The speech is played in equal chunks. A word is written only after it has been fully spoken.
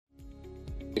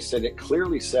said, it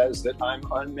clearly says that I'm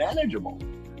unmanageable.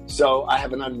 So I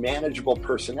have an unmanageable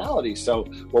personality. So,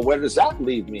 well, where does that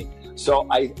leave me? So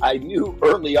I knew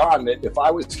early on that if I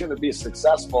was going to be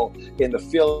successful in the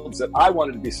fields that I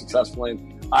wanted to be successful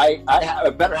in, I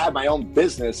better have my own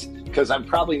business, because I'm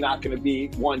probably not going to be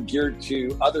one geared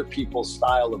to other people's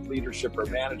style of leadership or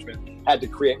management. Had to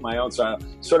create my own style.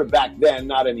 Sort of back then,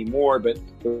 not anymore, but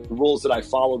the rules that I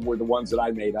followed were the ones that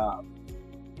I made up.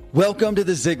 Welcome to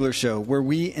The Ziglar Show, where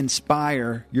we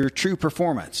inspire your true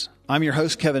performance. I'm your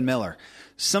host, Kevin Miller.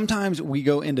 Sometimes we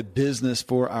go into business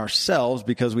for ourselves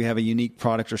because we have a unique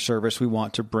product or service we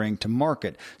want to bring to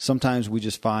market. Sometimes we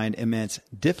just find immense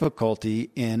difficulty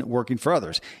in working for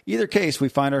others. Either case, we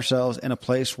find ourselves in a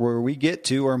place where we get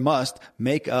to or must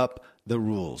make up the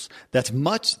rules. That's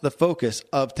much the focus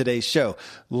of today's show.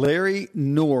 Larry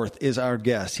North is our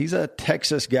guest. He's a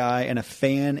Texas guy and a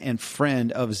fan and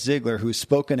friend of Ziglar who's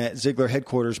spoken at Ziglar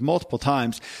headquarters multiple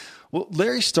times. Well,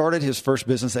 Larry started his first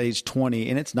business at age 20,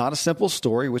 and it's not a simple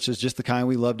story, which is just the kind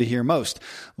we love to hear most.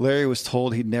 Larry was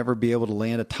told he'd never be able to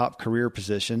land a top career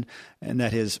position and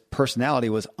that his personality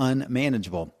was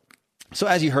unmanageable. So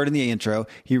as you heard in the intro,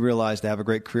 he realized to have a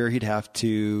great career, he'd have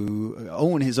to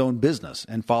own his own business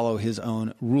and follow his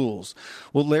own rules.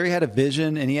 Well, Larry had a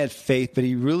vision and he had faith, but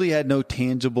he really had no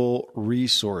tangible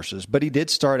resources. But he did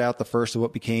start out the first of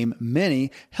what became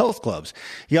many health clubs.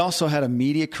 He also had a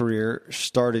media career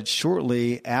started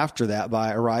shortly after that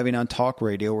by arriving on talk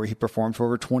radio, where he performed for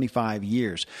over 25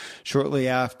 years. Shortly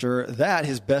after that,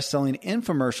 his best-selling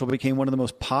infomercial became one of the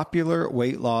most popular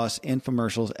weight loss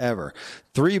infomercials ever.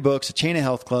 3 books, a chain of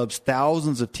health clubs,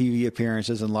 thousands of TV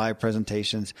appearances and live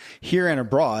presentations here and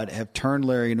abroad have turned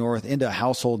Larry North into a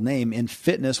household name in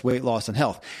fitness, weight loss, and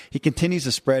health. He continues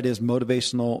to spread his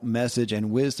motivational message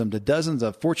and wisdom to dozens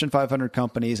of Fortune 500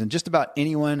 companies and just about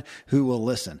anyone who will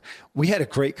listen. We had a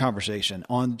great conversation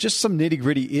on just some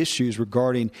nitty-gritty issues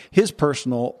regarding his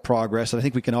personal progress that I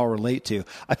think we can all relate to.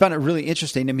 I found it really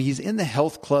interesting. I mean, he's in the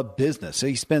health club business, so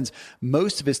he spends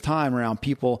most of his time around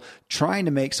people trying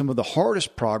to make some of the hardest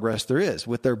progress there is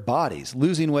with their bodies,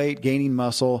 losing weight, gaining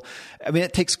muscle. I mean,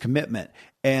 it takes commitment.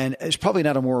 And it's probably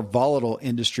not a more volatile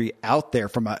industry out there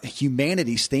from a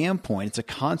humanity standpoint. It's a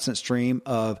constant stream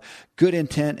of good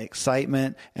intent,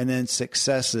 excitement, and then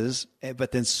successes,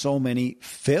 but then so many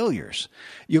failures.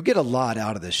 You'll get a lot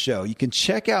out of this show. You can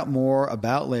check out more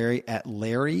about Larry at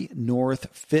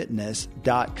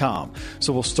LarryNorthFitness.com.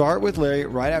 So we'll start with Larry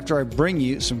right after I bring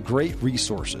you some great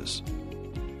resources.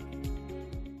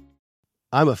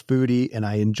 I'm a foodie and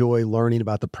I enjoy learning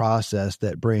about the process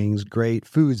that brings great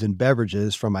foods and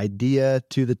beverages from idea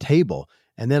to the table.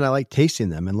 And then I like tasting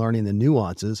them and learning the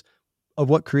nuances of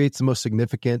what creates the most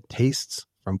significant tastes,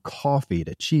 from coffee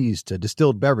to cheese to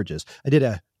distilled beverages. I did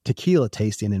a tequila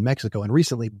tasting in Mexico, and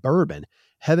recently bourbon.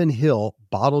 Heaven Hill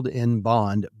Bottled in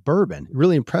Bond Bourbon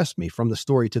really impressed me from the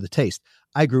story to the taste.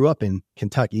 I grew up in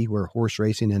Kentucky, where horse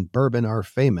racing and bourbon are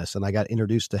famous, and I got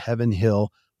introduced to Heaven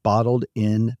Hill Bottled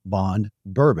in Bond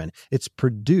Bourbon. It's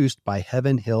produced by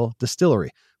Heaven Hill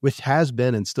Distillery, which has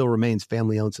been and still remains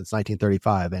family-owned since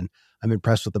 1935. And I'm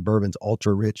impressed with the bourbon's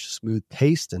ultra-rich, smooth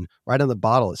taste. And right on the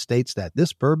bottle, it states that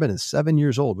this bourbon is 7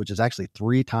 years old, which is actually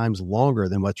 3 times longer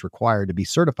than what's required to be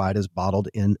certified as bottled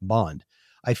in bond.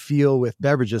 I feel with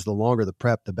beverages, the longer the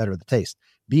prep, the better the taste.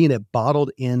 Being a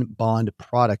bottled in bond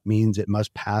product means it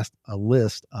must pass a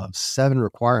list of 7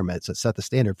 requirements that set the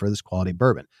standard for this quality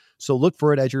bourbon. So look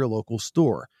for it at your local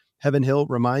store. Heaven Hill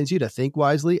reminds you to think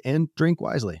wisely and drink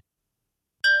wisely.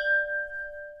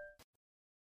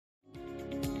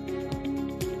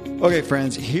 Okay,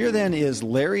 friends, here then is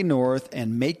Larry North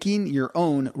and making your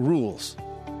own rules.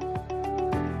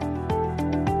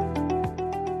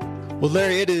 Well,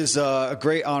 Larry, it is a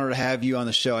great honor to have you on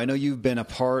the show. I know you've been a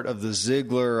part of the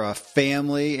Ziglar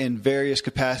family in various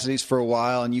capacities for a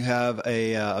while, and you have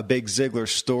a big Ziglar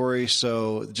story.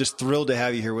 So just thrilled to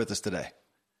have you here with us today.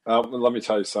 Let me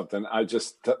tell you something. I've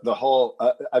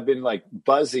been like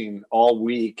buzzing all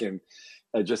week and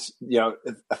just,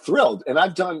 thrilled. And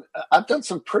I've done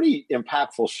some pretty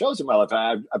impactful shows in my life.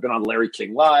 I've been on Larry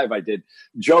King Live. I did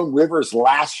Joan Rivers'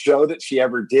 last show that she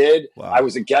ever did. Wow. I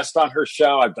was a guest on her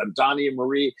show. I've done Donnie and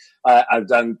Marie. I've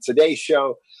done Today's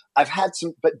Show. I've had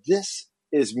some, but this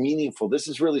is meaningful. This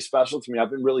is really special to me. I've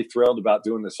been really thrilled about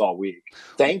doing this all week.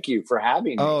 Thank you for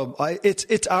having me. Oh,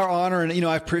 it's our honor. And,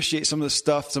 I appreciate some of the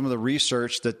stuff, some of the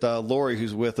research that Lori,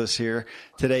 who's with us here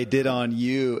today, did on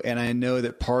you. And I know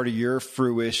that part of your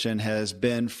fruition has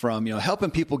been from,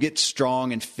 helping people get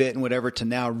strong and fit and whatever to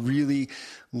now really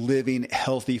living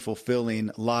healthy,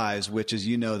 fulfilling lives, which, as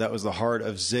you know, that was the heart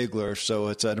of Ziglar. So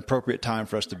it's an appropriate time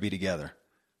for us to be together.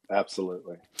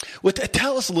 Absolutely. Well,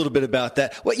 tell us a little bit about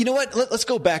that. Well, you know what? Let's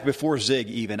go back before Zig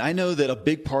even. I know that a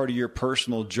big part of your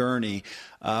personal journey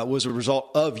was a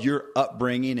result of your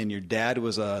upbringing, and your dad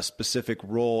was a specific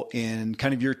role in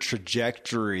kind of your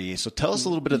trajectory. So tell us a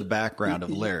little bit of the background of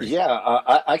Larry. Yeah,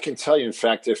 I can tell you, in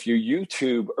fact, if you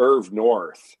YouTube Irv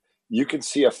North, you can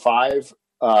see a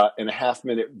 5.5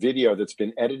 minute video that's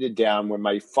been edited down when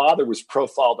my father was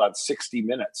profiled on 60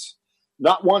 Minutes.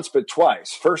 Not once, but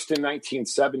twice. First in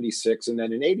 1976 and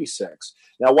then in 86.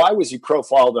 Now, why was he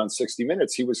profiled on 60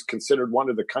 Minutes? He was considered one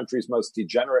of the country's most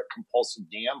degenerate, compulsive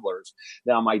gamblers.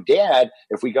 Now, my dad,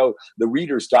 if we go the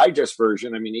Reader's Digest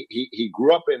version, I mean, he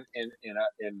grew up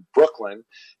in Brooklyn.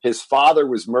 His father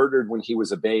was murdered when he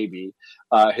was a baby.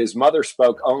 His mother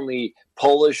spoke only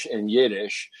Polish and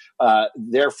Yiddish.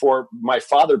 Therefore, my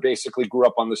father basically grew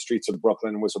up on the streets of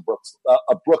Brooklyn and was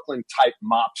a Brooklyn-type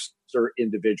mobster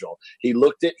individual. He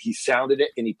looked it, he sounded it,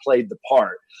 and he played the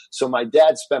part. So my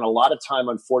dad spent a lot of time,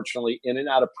 unfortunately, in and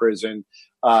out of prison,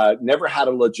 never had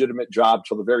a legitimate job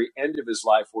till the very end of his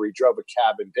life, where he drove a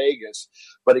cab in Vegas.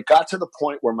 But it got to the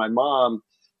point where my mom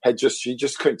she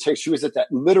just couldn't take, she was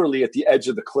literally at the edge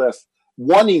of the cliff,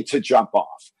 wanting to jump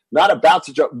off. Not about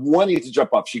to jump, wanting to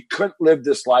jump off. She couldn't live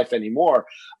this life anymore.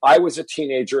 I was a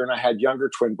teenager and I had younger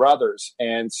twin brothers.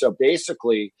 And so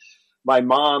basically, my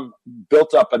mom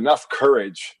built up enough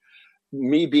courage,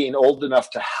 me being old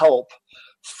enough to help,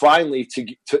 finally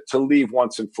to leave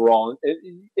once and for all.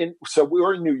 And so we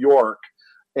were in New York,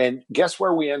 and guess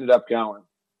where we ended up going?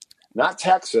 Not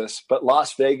Texas, but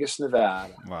Las Vegas,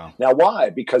 Nevada. Wow. Now, why?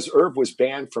 Because Irv was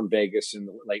banned from Vegas in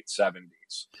the late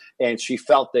 70s. And she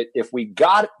felt that if we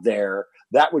got there,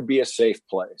 that would be a safe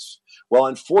place. Well,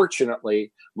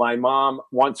 unfortunately, my mom,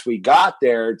 once we got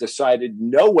there, decided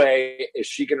no way is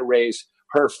she going to raise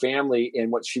her family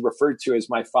in what she referred to as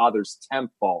my father's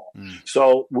temple.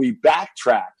 So we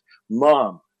backtracked.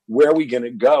 Mom, where are we going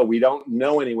to go? We don't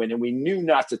know anyone. And we knew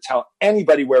not to tell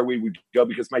anybody where we would go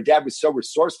because my dad was so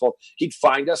resourceful. He'd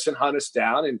find us and hunt us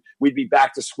down, and we'd be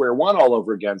back to square one all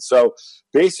over again. So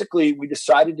basically, we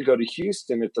decided to go to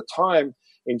Houston. At the time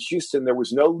in Houston, there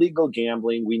was no legal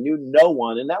gambling. We knew no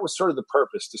one. And that was sort of the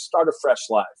purpose, to start a fresh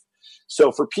life.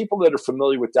 So for people that are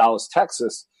familiar with Dallas,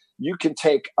 Texas, you can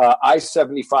take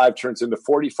I-75 turns into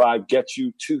 45, gets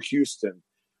you to Houston.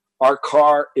 Our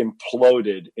car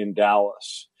imploded in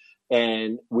Dallas.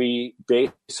 And we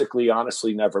basically,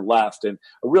 honestly, never left. And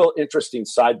a real interesting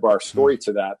sidebar story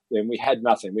to that. And we had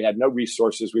nothing. We had no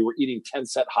resources. We were eating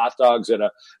 10-cent hot dogs at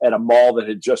a mall that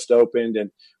had just opened and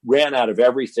ran out of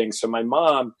everything. So my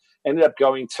mom ended up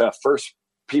going to First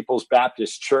People's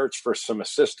Baptist Church for some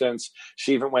assistance.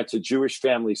 She even went to Jewish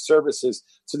Family Services,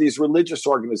 to these religious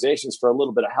organizations for a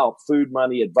little bit of help, food,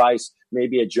 money, advice,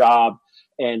 maybe a job.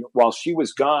 And while she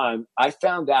was gone, I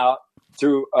found out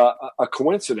through a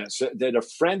coincidence that a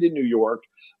friend in New York,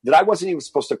 that I wasn't even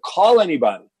supposed to call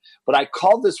anybody, but I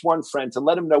called this one friend to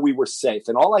let him know we were safe.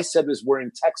 And all I said was, we're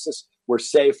in Texas, we're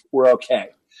safe, we're okay.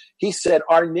 He said,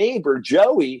 our neighbor,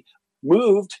 Joey,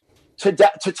 moved to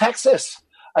Texas.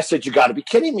 I said, you got to be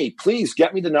kidding me. Please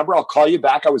get me the number. I'll call you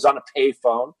back. I was on a pay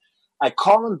phone. I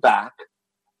call him back.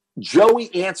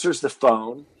 Joey answers the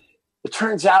phone. It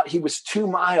turns out he was 2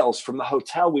 miles from the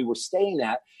hotel we were staying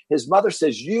at. His mother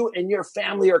says, you and your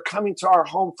family are coming to our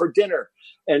home for dinner.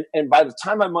 And by the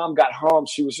time my mom got home,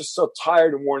 she was just so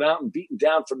tired and worn out and beaten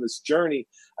down from this journey.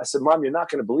 I said, Mom, you're not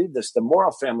going to believe this. The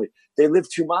Morrow family, they live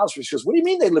 2 miles from here. She goes, what do you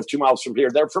mean they live 2 miles from here?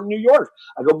 They're from New York.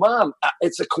 I go, Mom,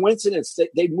 it's a coincidence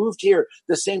that they moved here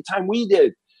the same time we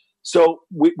did. So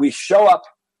we show up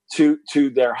to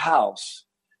their house.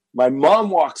 My mom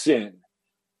walks in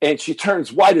and she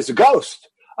turns white as a ghost.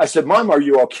 I said, Mom, are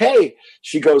you okay?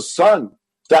 She goes, son,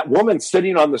 that woman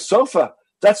sitting on the sofa,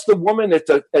 that's the woman at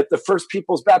the First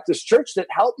People's Baptist Church that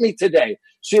helped me today.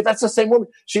 That's the same woman.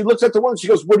 She looks at the woman. She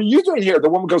goes, what are you doing here? The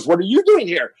woman goes, what are you doing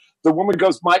here? The woman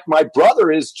goes, my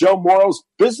brother is Joe Morrow's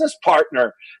business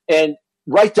partner. And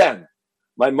right then,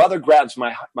 my mother grabs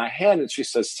my hand and she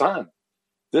says, son,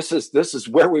 this is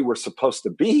where we were supposed to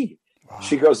be.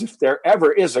 She goes, if there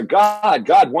ever is a God,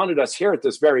 God wanted us here at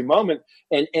this very moment.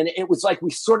 And it was like we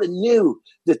sort of knew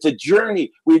that the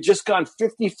journey, we had just gone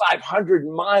 5,500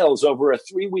 miles over a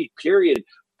 3-week period,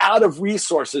 out of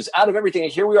resources, out of everything.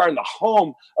 And here we are in the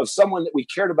home of someone that we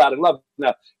cared about and loved.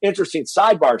 Now, interesting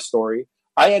sidebar story.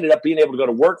 I ended up being able to go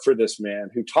to work for this man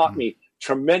who taught me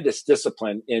tremendous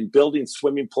discipline in building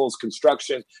swimming pools,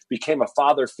 construction, became a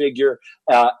father figure.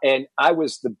 And I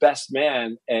was the best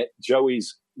man at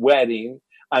Joey's wedding.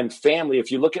 I'm family. If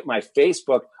you look at my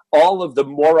Facebook, all of the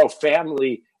Morrow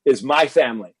family is my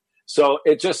family. So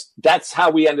that's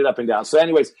how we ended up in Dallas. So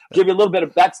anyways, give you a little bit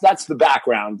of, that's the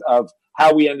background of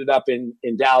how we ended up in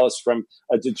Dallas, from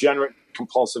a degenerate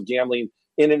compulsive gambling,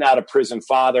 in and out of prison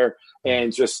father.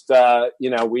 And just, we're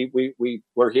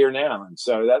here now. And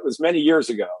so that was many years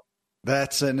ago.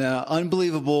 That's an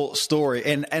unbelievable story.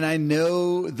 And I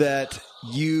know that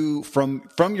you, from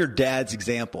your dad's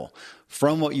example,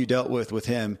 from what you dealt with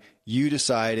him, you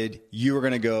decided you were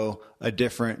going to go a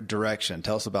different direction.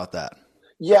 Tell us about that.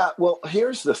 Yeah, well,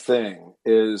 here's the thing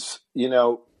is,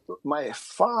 my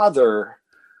father,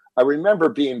 I remember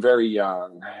being very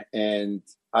young, and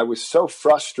I was so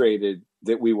frustrated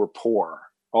that we were poor,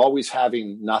 always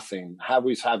having nothing,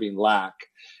 always having lack.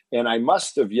 And I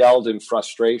must have yelled in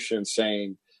frustration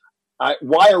saying,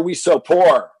 why are we so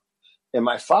poor? And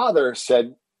my father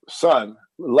said, son,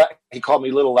 he called me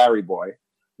little Larry boy,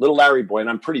 and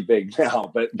I'm pretty big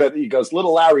now, but he goes,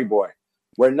 little Larry boy,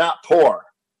 we're not poor.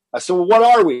 I said, well, what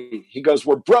are we? He goes,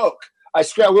 we're broke. I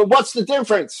screamed, well, what's the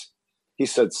difference? He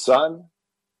said, son,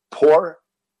 poor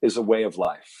is a way of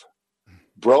life.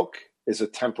 Broke is a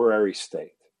temporary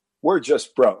state. We're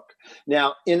just broke.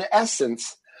 Now, in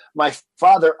essence, my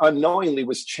father unknowingly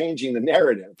was changing the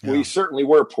narrative. Yeah. We certainly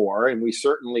were poor, and we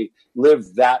certainly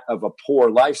lived that of a poor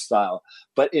lifestyle.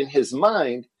 But in his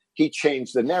mind, he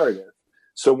changed the narrative.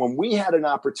 So when we had an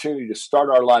opportunity to start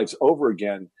our lives over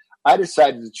again, I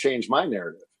decided to change my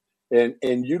narrative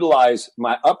and utilize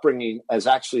my upbringing as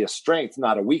actually a strength,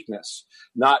 not a weakness,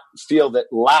 not feel that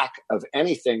lack of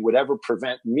anything would ever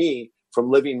prevent me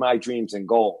from living my dreams and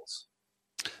goals.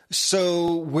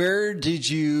 So where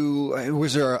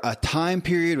was there a time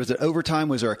period? Was it overtime?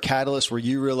 Was there a catalyst where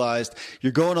you realized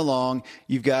you're going along,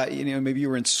 you've got, maybe you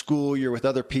were in school, you're with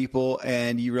other people,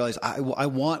 and you realize I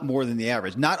want more than the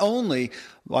average. Not only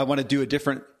I want to do a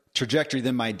different trajectory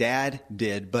than my dad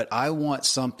did, but I want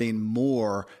something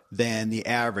more than the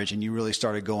average. And you really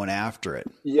started going after it.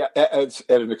 Yeah. At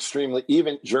an extremely,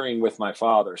 even during with my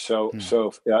father. So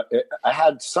I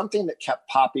had something that kept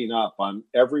popping up on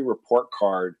every report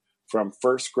card from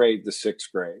first grade to sixth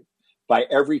grade by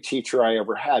every teacher I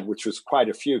ever had, which was quite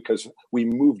a few because we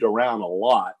moved around a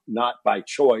lot, not by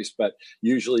choice, but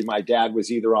usually my dad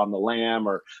was either on the lam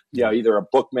or, either a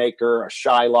bookmaker, a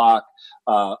Shylock,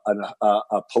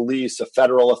 a police, a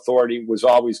federal authority was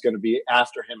always going to be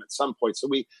after him at some point. So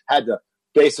we had to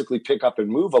basically pick up and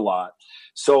move a lot.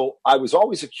 So I was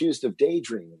always accused of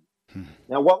daydreaming.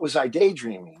 Now, what was I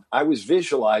daydreaming? I was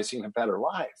visualizing a better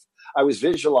life. I was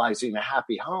visualizing a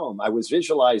happy home. I was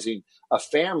visualizing a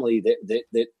family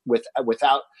that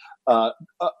without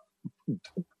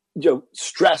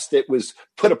stress that was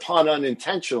put upon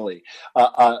unintentionally.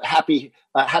 Happy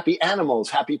animals,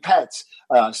 happy pets,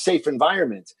 safe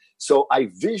environment. So I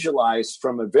visualized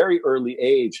from a very early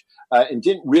age and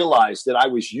didn't realize that I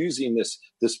was using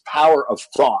this power of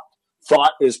thought.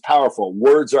 Thought is powerful.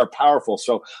 Words are powerful.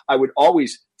 So I would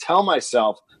always tell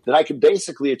myself that I could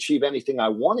basically achieve anything I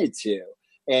wanted to.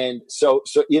 And so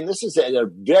this is at a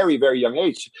very, very young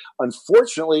age.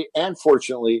 Unfortunately and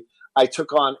fortunately, I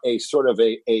took on a sort of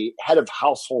a head of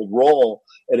household role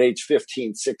at age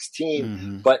 15,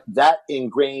 16, but that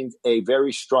ingrained a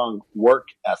very strong work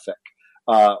ethic,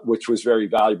 which was very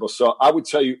valuable. So I would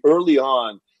tell you early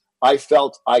on, I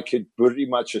felt I could pretty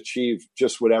much achieve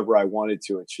just whatever I wanted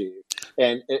to achieve.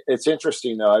 And it's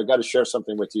interesting, though. I've got to share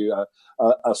something with you.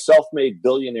 A self-made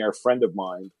billionaire friend of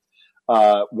mine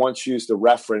once used a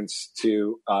reference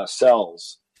to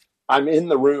cells. I'm in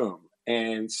the room,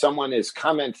 and someone is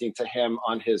commenting to him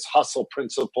on his hustle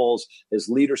principles, his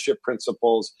leadership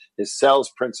principles, his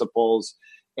sales principles.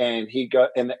 And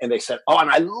and they said, oh, and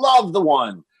I love the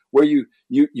one where you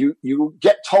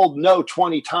get told no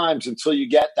 20 times until you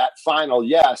get that final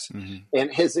yes.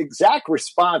 And his exact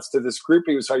response to this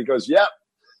groupie was, he goes, yep,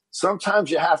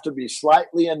 sometimes you have to be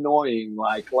slightly annoying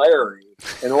like Larry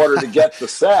in order to get the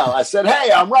sale. I said,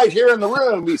 hey, I'm right here in the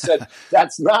room. He said,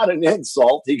 that's not an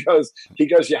insult. He goes,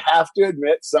 you have to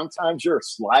admit sometimes you're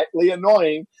slightly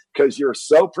annoying because you're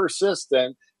so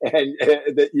persistent and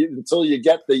until you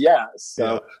get the yes.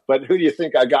 So, but who do you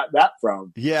think I got that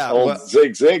from? Yeah. Old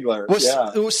Zig Ziglar.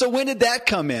 So when did that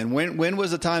come in? When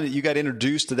was the time that you got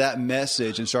introduced to that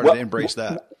message and started to embrace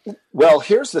that? Well,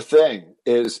 here's the thing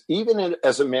is even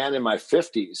as a man in my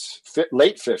 50s,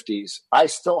 late 50s, I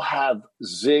still have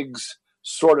Zig's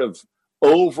sort of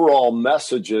overall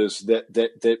messages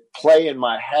that play in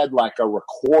my head like a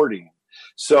recording.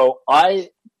 So I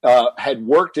had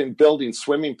worked in building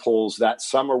swimming pools that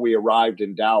summer we arrived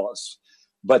in Dallas.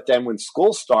 But then when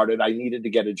school started, I needed to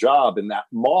get a job in that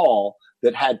mall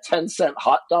that had 10-cent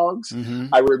hot dogs.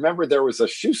 I remember there was a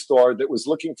shoe store that was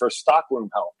looking for stockroom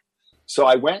help. So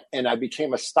I went and I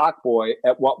became a stock boy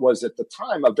at what was at the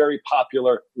time a very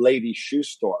popular ladies shoe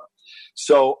store.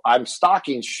 So I'm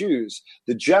stocking shoes.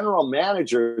 The general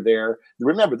manager there,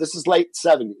 remember, this is late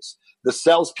 70s. The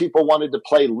salespeople wanted to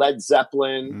play Led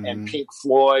Zeppelin and Pink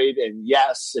Floyd and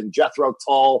Yes and Jethro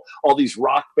Tull, all these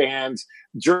rock bands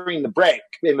during the break,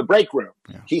 in the break room.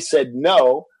 Yeah. He said,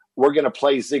 no, we're going to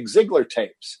play Zig Ziglar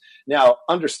tapes. Now,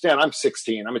 understand, I'm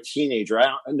 16. I'm a teenager.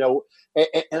 I don't know.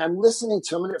 And I'm listening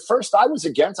to him. And at first I was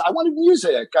against, I wanted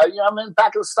music. I'm in the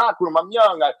back of the stock room. I'm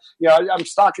young. I'm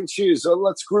stocking shoes. So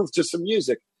let's groove to some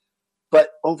music. But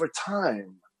over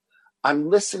time, I'm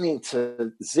listening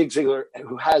to Zig Ziglar,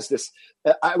 who has this,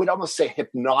 I would almost say,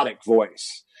 hypnotic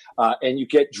voice. And you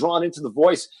get drawn into the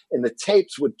voice, and the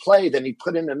tapes would play. Then he'd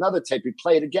put in another tape. He'd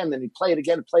play it again. Then he'd play it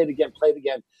again, play it again, play it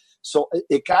again. So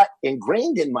it got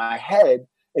ingrained in my head.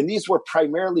 And these were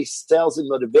primarily sales and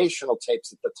motivational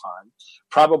tapes at the time.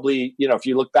 Probably, if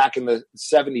you look back in the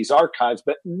 70s archives,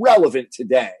 but relevant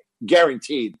today,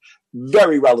 guaranteed,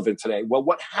 very relevant today. Well,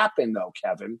 what happened though,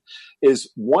 Kevin,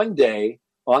 is one day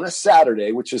on a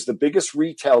Saturday, which is the biggest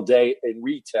retail day in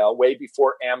retail, way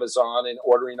before Amazon and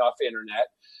ordering off internet,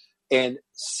 and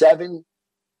 7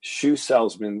 shoe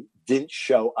salesmen didn't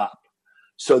show up.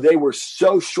 So they were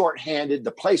so shorthanded.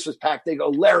 The place was packed. They go,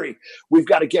 Larry, we've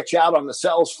got to get you out on the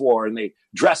sales floor. And they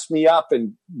dressed me up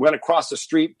and went across the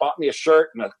street, bought me a shirt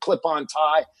and a clip-on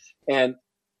tie. And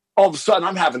all of a sudden,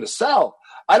 I'm having to sell.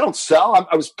 I don't sell.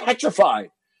 I was petrified.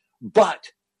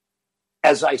 But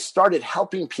as I started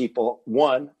helping people,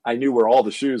 one, I knew where all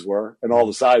the shoes were and all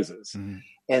the sizes. Mm-hmm.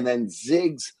 And then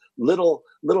Zig's little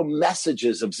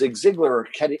messages of Zig Ziglar are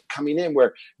coming in,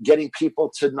 where getting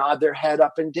people to nod their head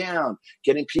up and down,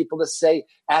 getting people to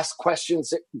ask questions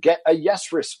that get a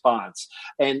yes response.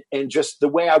 And just the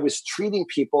way I was treating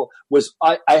people was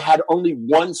I had only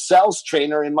one sales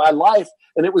trainer in my life,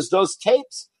 and it was those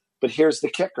tapes. But here's the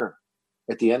kicker.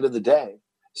 At the end of the day,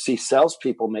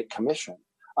 salespeople make commission.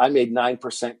 I made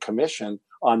 9% commission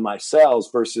on my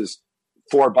sales versus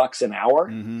 $4 an hour.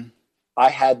 Mm-hmm. I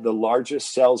had the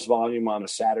largest sales volume on a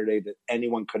Saturday that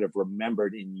anyone could have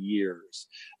remembered in years.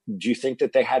 Do you think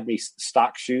that they had me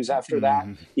stock shoes after that?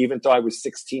 Even though I was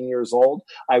 16 years old,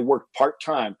 I worked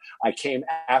part-time. I came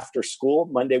after school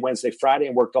Monday, Wednesday, Friday,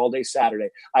 and worked all day Saturday.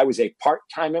 I was a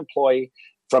part-time employee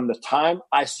from the time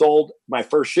I sold my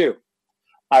first shoe.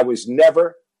 I was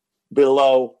never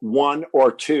below 1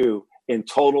 or 2 in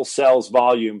total sales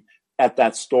volume at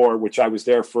that store, which I was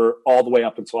there for all the way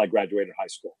up until I graduated high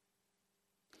school.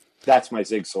 That's my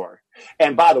Zig story.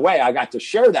 And by the way, I got to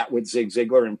share that with Zig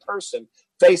Ziglar in person,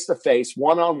 face-to-face,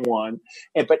 one-on-one.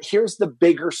 But here's the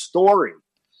bigger story.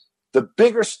 The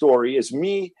bigger story is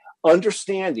me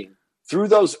understanding through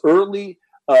those early,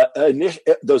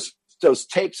 those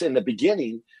tapes in the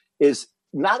beginning, is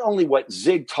not only what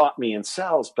Zig taught me in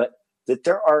sales, but that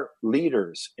there are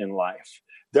leaders in life.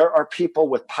 There are people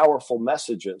with powerful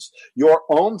messages. Your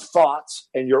own thoughts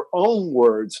and your own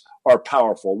words are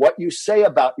powerful. What you say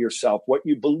about yourself, what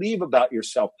you believe about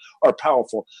yourself are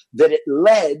powerful. That it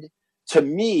led to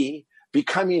me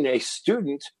becoming a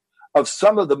student of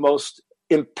some of the most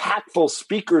impactful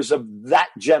speakers of that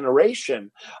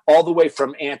generation, all the way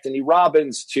from Anthony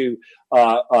Robbins to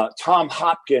Tom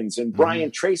Hopkins and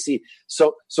Brian Tracy.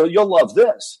 So you'll love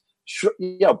this.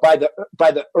 By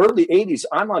the early 80s,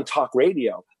 I'm on talk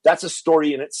radio. That's a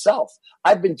story in itself.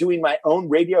 I've been doing my own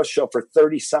radio show for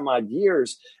 30 some odd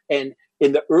years. And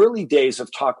in the early days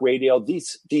of talk radio,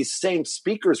 these same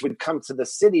speakers would come to the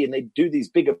city and they'd do these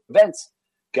big events.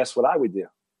 Guess what I would do?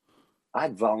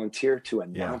 I'd volunteer to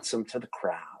announce them to the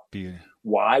crowd. Yeah.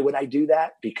 Why would I do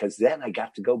that? Because then I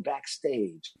got to go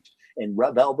backstage and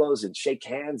rub elbows and shake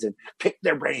hands and pick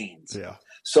their brains. Yeah.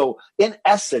 So in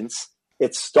essence,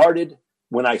 it started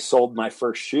when I sold my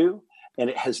first shoe, and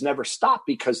it has never stopped,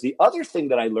 because the other thing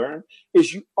that I learned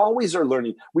is you always are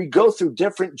learning. We go through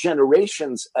different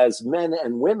generations as men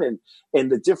and women,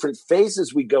 and the different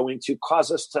phases we go into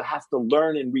cause us to have to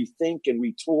learn and rethink and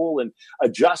retool and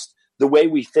adjust the way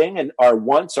we think, and our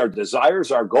wants, our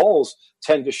desires, our goals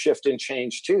tend to shift and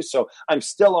change too. So I'm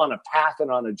still on a path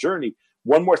and on a journey.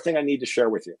 One more thing I need to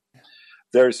share with you.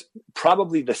 There's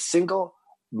probably the single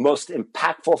most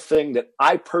impactful thing that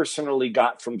I personally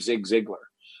got from Zig Ziglar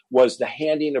was the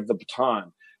handing of the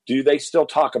baton. Do they still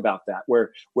talk about that?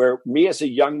 Where me as a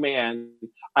young man,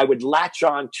 I would latch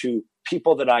on to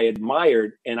people that I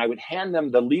admired and I would hand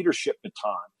them the leadership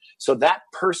baton. So that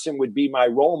person would be my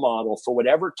role model for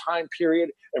whatever time period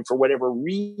and for whatever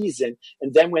reason.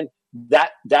 And then when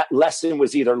that lesson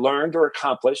was either learned or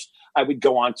accomplished, I would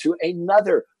go on to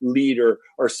another leader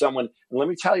or someone. And let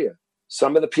me tell you,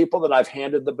 some of the people that I've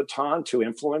handed the baton to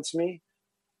influence me,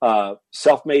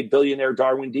 self-made billionaire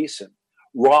Darwin Deason,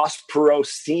 Ross Perot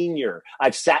Sr.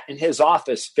 I've sat in his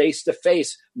office face to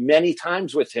face many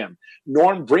times with him.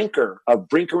 Norm Brinker of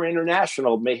Brinker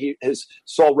International, may his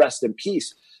soul rest in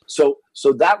peace. So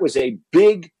that was a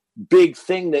big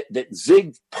thing that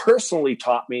Zig personally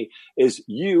taught me, is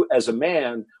you as a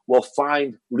man will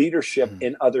find leadership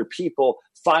in other people,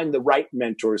 find the right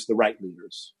mentors, the right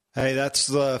leaders. Hey, that's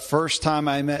the first time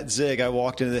I met Zig. I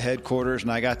walked into the headquarters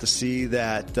and I got to see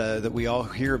that we all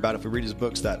hear about if we read his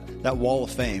books, that wall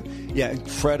of fame. Yeah,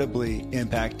 incredibly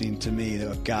impacting to me that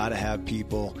I've got to have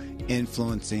people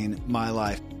influencing my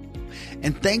life.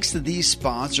 And thanks to these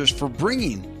sponsors for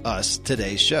bringing us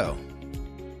today's show.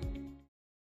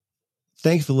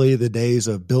 Thankfully, the days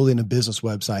of building a business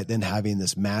website, then having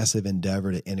this massive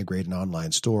endeavor to integrate an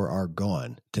online store are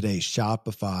gone. Today,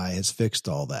 Shopify has fixed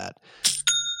all that.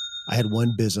 I had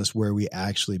one business where we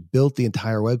actually built the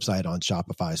entire website on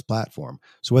Shopify's platform.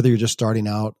 So whether you're just starting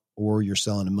out or you're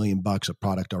selling $1 million of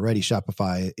product already,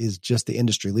 Shopify is just the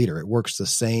industry leader. It works the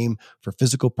same for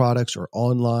physical products or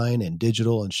online and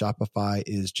digital, and Shopify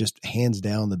is just hands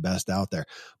down the best out there.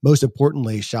 Most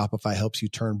importantly, Shopify helps you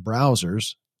turn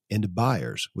browsers into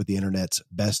buyers with the internet's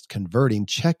best converting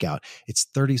checkout. It's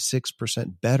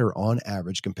 36% better on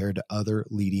average compared to other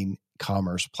leading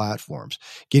commerce platforms.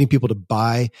 Getting people to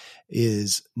buy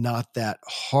is not that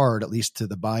hard, at least to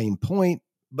the buying point,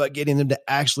 but getting them to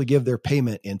actually give their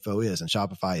payment info is, and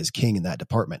Shopify is king in that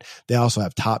department. They also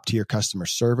have top tier customer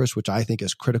service, which I think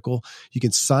is critical. You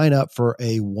can sign up for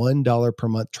a $1 per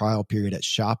month trial period at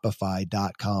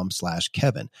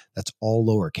shopify.com/Kevin. That's all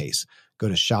lowercase. Go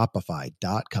to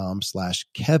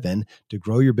shopify.com/Kevin to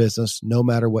grow your business no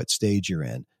matter what stage you're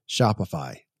in.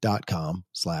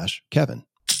 Shopify.com/Kevin.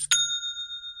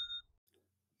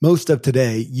 Most of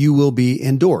today, you will be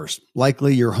indoors,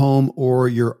 likely your home or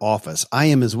your office. I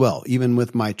am as well. Even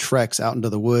with my treks out into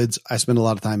the woods, I spend a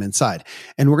lot of time inside.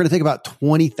 And we're going to take about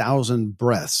 20,000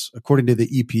 breaths. According to the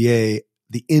EPA,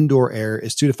 the indoor air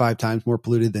is 2 to 5 times more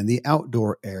polluted than the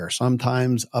outdoor air,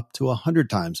 sometimes up to 100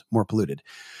 times more polluted.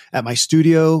 At my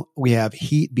studio, we have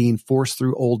heat being forced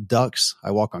through old ducts.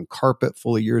 I walk on carpet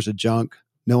full of years of junk.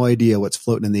 No idea what's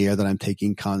floating in the air that I'm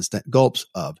taking constant gulps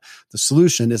of. The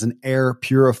solution is an air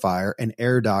purifier, and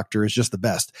Air Doctor is just the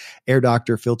best. Air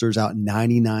Doctor filters out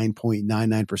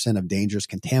 99.99% of dangerous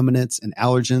contaminants and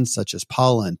allergens such as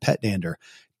pollen, pet dander,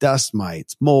 dust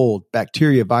mites, mold,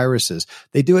 bacteria, viruses.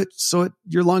 They do it so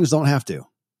your lungs don't have to.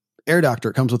 Air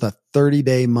Doctor comes with a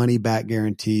 30-day money-back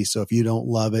guarantee, so if you don't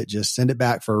love it, just send it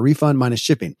back for a refund minus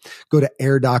shipping. Go to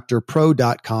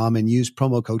airdoctorpro.com and use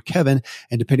promo code Kevin,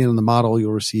 and depending on the model,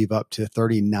 you'll receive up to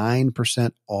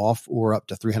 39% off or up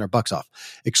to $300 off.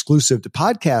 Exclusive to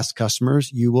podcast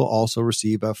customers, you will also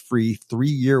receive a free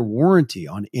 3-year warranty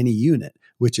on any unit,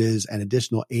 which is an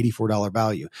additional $84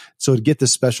 value. So to get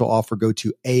this special offer, go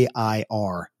to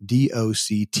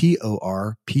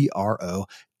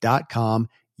airdoctorpro.com.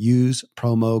 Use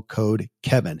promo code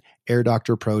Kevin,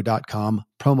 airdoctorpro.com,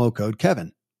 promo code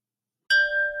Kevin.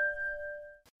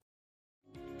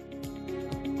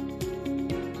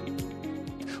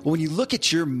 When you look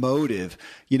at your motive,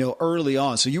 early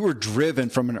on, so you were driven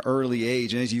from an early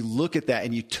age. And as you look at that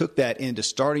and you took that into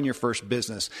starting your first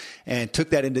business and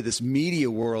took that into this media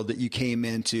world that you came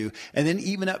into, and then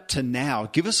even up to now,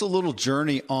 give us a little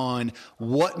journey on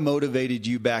what motivated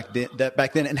you back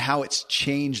then and how it's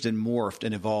changed and morphed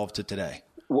and evolved to today.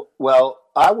 Well,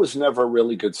 I was never a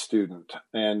really good student,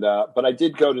 but I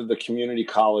did go to the community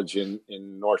college in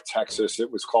North Texas.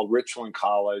 It was called Richland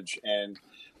College, and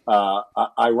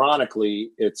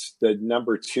ironically, it's the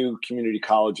number 2 community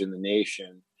college in the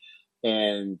nation.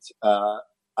 And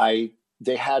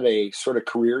they had a sort of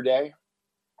career day.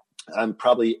 I'm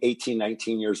probably 18,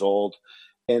 19 years old.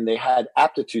 And they had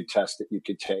aptitude tests that you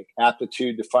could take.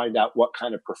 Aptitude to find out what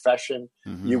kind of profession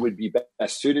you would be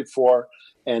best suited for.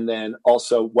 And then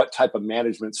also what type of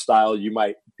management style you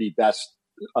might be best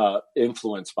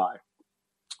influenced by.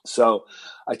 So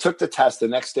I took the test. The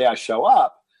next day I show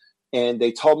up, and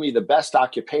they told me the best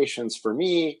occupations for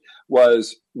me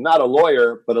was not a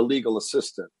lawyer, but a legal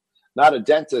assistant, not a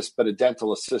dentist, but a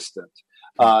dental assistant,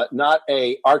 not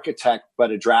a architect,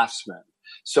 but a draftsman.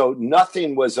 So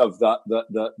nothing was of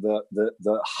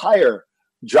the higher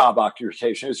job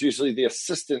occupation. It was usually the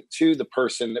assistant to the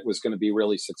person that was going to be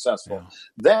really successful. Yeah.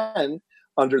 Then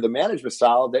under the management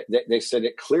style, they said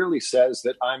it clearly says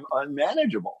that I'm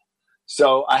unmanageable.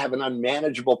 So I have an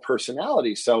unmanageable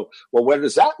personality. So, well, where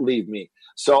does that leave me?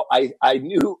 So I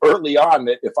knew early on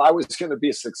that if I was going to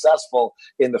be successful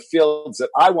in the fields that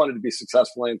I wanted to be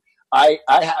successful in, I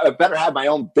better have my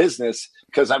own business,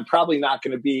 because I'm probably not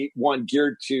going to be one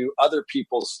geared to other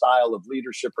people's style of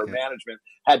leadership or management.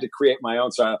 Had to create my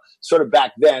own style. Sort of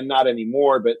back then, not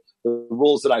anymore, but the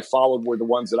rules that I followed were the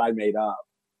ones that I made up.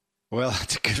 Well,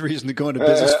 that's a good reason to go into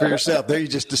business for yourself. There you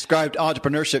just described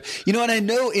entrepreneurship. And I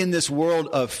know in this world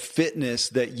of fitness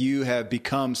that you have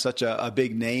become such a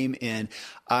big name in,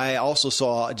 I also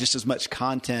saw just as much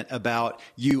content about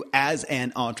you as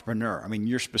an entrepreneur. I mean,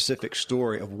 your specific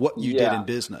story of what you did in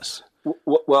business.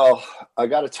 Well, I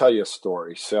got to tell you a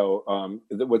story. So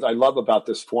what I love about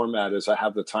this format is I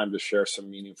have the time to share some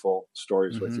meaningful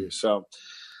stories with you. So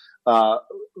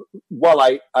while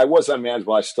I was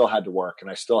unmanageable, I still had to work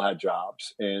and I still had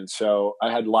jobs. And so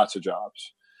I had lots of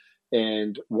jobs.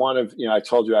 And one of, I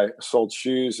told you I sold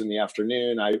shoes in the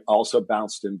afternoon. I also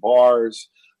bounced in bars.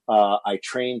 I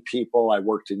trained people. I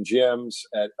worked in gyms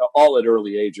all at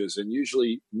early ages, and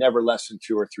usually never less than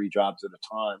 2 or 3 jobs at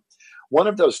a time. One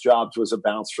of those jobs was a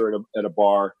bouncer at a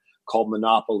bar called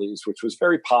Monopolies, which was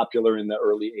very popular in the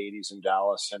early 80s in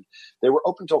Dallas. And they were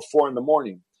open till 4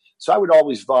 a.m. So I would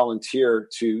always volunteer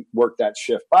to work that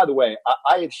shift. By the way,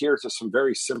 I adhere to some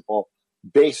very simple,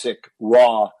 basic,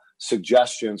 raw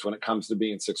suggestions when it comes to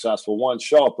being successful. One,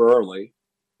 show up early,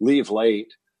 leave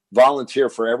late, volunteer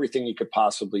for everything you could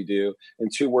possibly do. And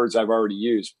 2 words I've already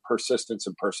used, persistence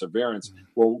and perseverance,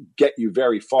 will get you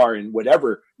very far in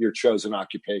whatever your chosen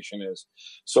occupation is.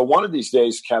 So one of these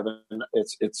days, Kevin,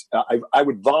 I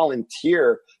would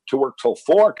volunteer to work till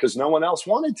 4 because no one else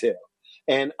wanted to.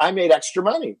 And I made extra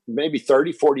money, maybe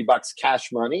 $30, $40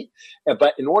 cash money.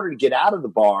 But in order to get out of the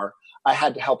bar, I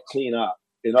had to help clean up.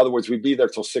 In other words, we'd be there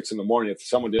till 6 a.m. if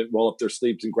someone didn't roll up their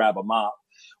sleeves and grab a mop.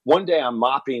 One day I'm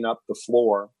mopping up the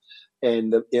floor in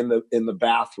the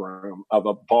bathroom of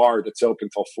a bar that's open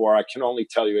till 4. I can only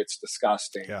tell you it's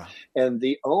disgusting. Yeah. And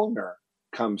the owner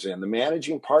comes in, the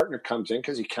managing partner comes in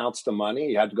because he counts the money.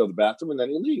 He had to go to the bathroom and then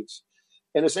he leaves.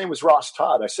 And his name was Ross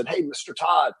Todd. I said, "Hey, Mr.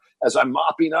 Todd," as I'm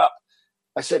mopping up,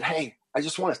 I said, "Hey, I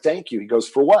just want to thank you." He goes,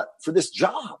 "For what?" "For this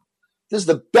job. This is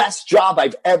the best job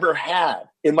I've ever had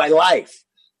in my life.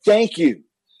 Thank you."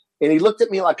 And he looked at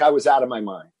me like I was out of my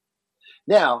mind.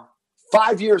 Now,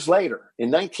 5 years later, in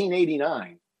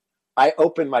 1989, I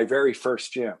opened my very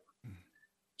first gym.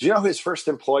 Do you know who his first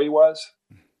employee was?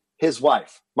 His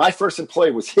wife. My first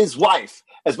employee was his wife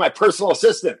as my personal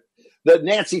assistant. The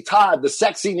Nancy Todd, the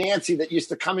sexy Nancy that used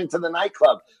to come into the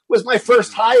nightclub, was my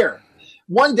first hire.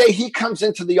 One day he comes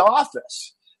into the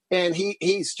office and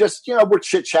he's just, we're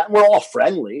chit-chatting. We're all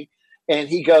friendly. And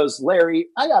he goes, "Larry,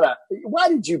 why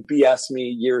did you BS me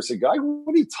years ago?"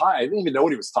 What are you talking? I didn't even know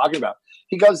what he was talking about.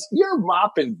 He goes, "You're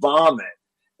mopping vomit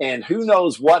and who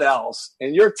knows what else.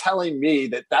 And you're telling me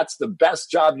that that's the best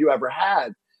job you ever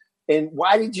had. And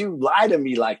why did you lie to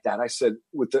me like that?" I said,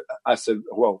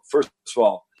 "Well, first of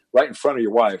all, right in front of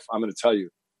your wife, I'm going to tell you,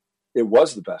 it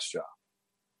was the best job.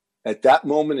 At that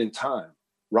moment in time,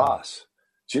 Ross,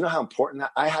 do you know how important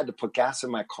that? I had to put gas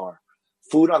in my car,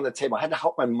 food on the table. I had to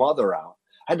help my mother out.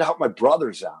 I had to help my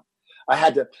brothers out. I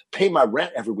had to pay my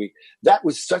rent every week. That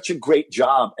was such a great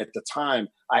job at the time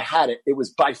I had it. It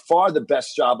was by far the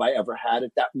best job I ever had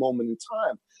at that moment in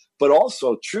time. But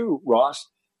also true, Ross,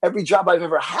 every job I've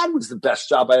ever had was the best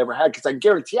job I ever had, because I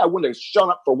guarantee I wouldn't have shown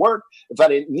up for work if I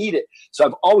didn't need it. So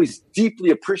I've always deeply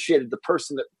appreciated the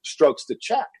person that strokes the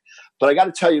check. But I got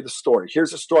to tell you the story.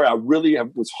 Here's a story I really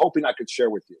was hoping I could share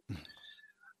with you.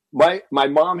 My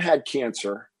mom had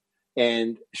cancer,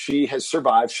 and she has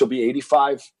survived. She'll be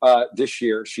 85 this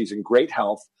year. She's in great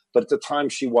health, but at the time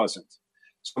she wasn't.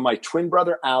 So my twin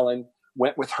brother, Alan,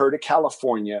 went with her to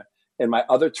California, and my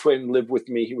other twin lived with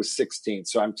me. He was 16.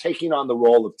 So I'm taking on the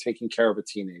role of taking care of a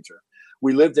teenager.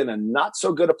 We lived in a not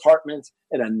so good apartment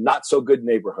in a not so good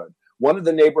neighborhood. One of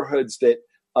the neighborhoods that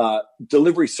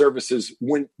delivery services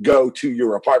wouldn't go to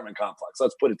your apartment complex.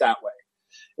 Let's put it that way.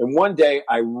 And one day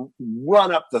I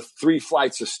run up the 3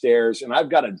 flights of stairs, and I've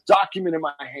got a document in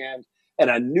my hand and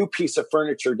a new piece of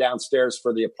furniture downstairs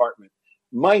for the apartment.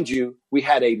 Mind you, we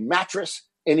had a mattress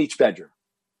in each bedroom.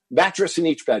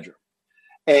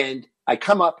 And I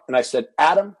come up and I said,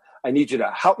 "Adam, I need you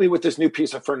to help me with this new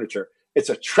piece of furniture. It's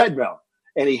a treadmill."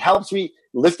 And he helps me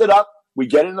lift it up. We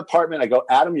get in the apartment. I go,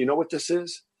 "Adam, you know what this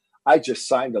is? I just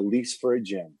signed a lease for a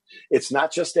gym. It's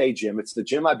not just a gym. It's the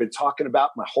gym I've been talking about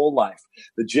my whole life.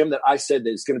 The gym that I said that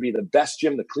is going to be the best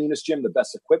gym, the cleanest gym, the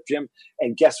best equipped gym.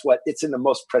 And guess what? It's in the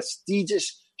most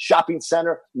prestigious shopping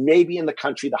center, maybe in the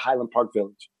country, the Highland Park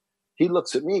Village." He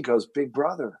looks at me and goes, "Big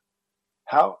brother,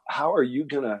 how are you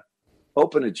going to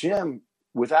open a gym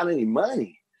without any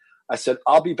money?" I said,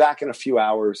 "I'll be back in a few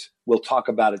hours. We'll talk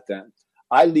about it then."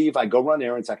 I leave. I go run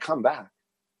errands. I come back.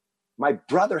 my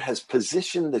brother has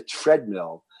positioned the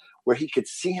treadmill where he could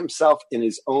see himself in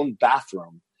his own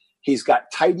bathroom. He's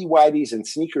got tighty-whities and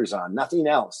sneakers on, nothing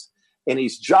else. And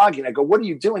he's jogging. I go, what are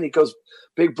you doing? He goes,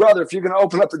 big brother, if you're going to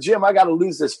open up a gym, I got to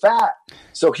lose this fat.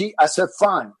 So I said,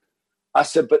 fine. I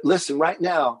said, but listen, right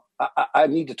now, I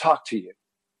need to talk to you.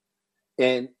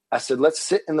 And I said, let's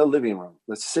sit in the living room.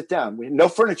 Let's sit down. We had no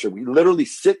furniture. We literally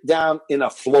sit down in a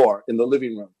floor in the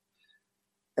living room.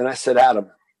 And I said, Adam,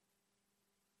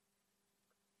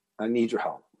 I need your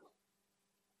help.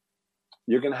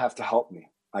 You're going to have to help me.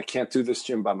 I can't do this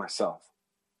gym by myself.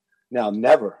 Now,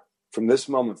 never from this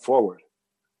moment forward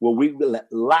will we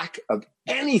let lack of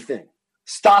anything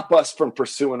stop us from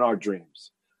pursuing our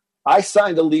dreams. I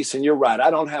signed a lease, and you're right,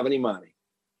 I don't have any money.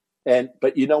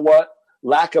 But you know what?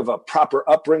 Lack of a proper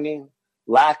upbringing,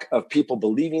 lack of people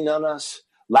believing on us,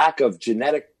 lack of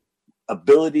genetic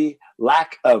ability,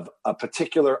 lack of a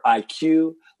particular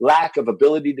IQ, lack of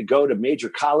ability to go to major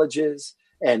colleges,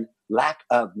 and lack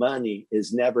of money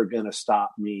is never going to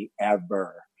stop me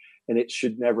ever. And it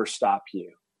should never stop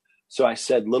you. So I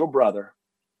said, little brother,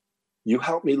 you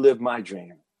help me live my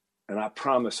dream, and I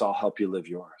promise I'll help you live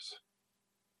yours.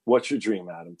 What's your dream,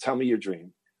 Adam? Tell me your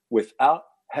dream. Without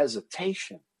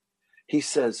hesitation, he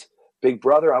says, big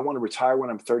brother, I want to retire when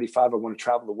I'm 35. I want to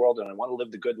travel the world, and I want to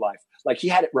live the good life. Like he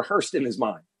had it rehearsed in his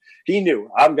mind. He knew,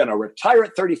 I'm going to retire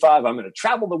at 35. I'm going to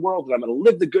travel the world, and I'm going to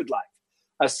live the good life.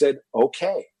 I said,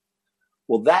 okay.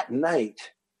 Well, that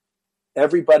night,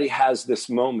 everybody has this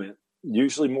moment,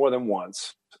 usually more than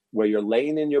once, where you're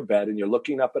laying in your bed and you're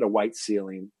looking up at a white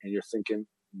ceiling and you're thinking,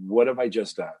 what have I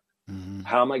just done? Mm-hmm.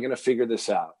 How am I going to figure this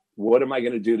out? What am I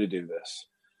going to do this?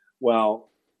 Well,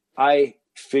 I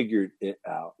figured it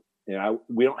out.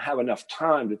 We don't have enough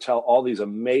time to tell all these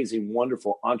amazing,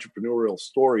 wonderful entrepreneurial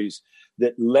stories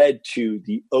that led to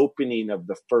the opening of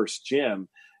the first gym.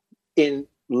 In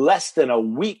less than a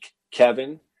week,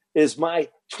 Kevin, is my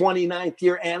 29th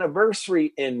year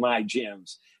anniversary in my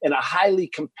gyms in a highly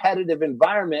competitive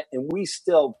environment, and we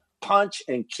still punch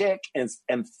and kick and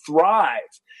thrive.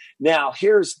 Now,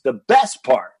 here's the best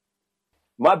part.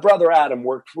 My brother Adam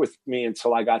worked with me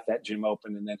until I got that gym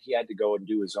open, and then he had to go and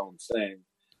do his own thing.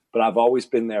 But I've always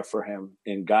been there for him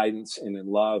in guidance and in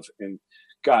love. And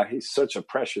God, he's such a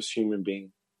precious human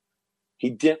being.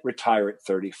 He didn't retire at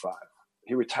 35.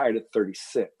 He retired at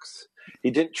 36.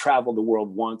 He didn't travel the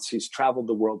world once. He's traveled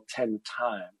the world 10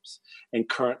 times and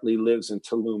currently lives in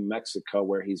Tulum, Mexico,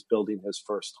 where he's building his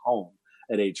first home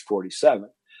at age 47.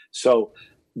 So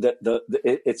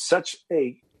it's such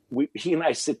he and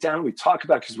I sit down and we talk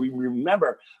about, because we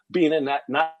remember being in that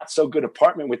not so good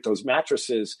apartment with those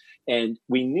mattresses. And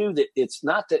we knew that it's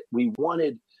not that we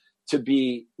wanted to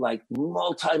be like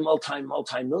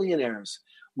multi-millionaires.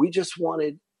 We just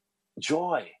wanted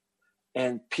joy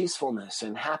and peacefulness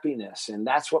and happiness. And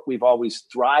that's what we've always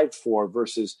thrived for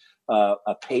versus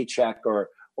a paycheck or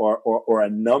a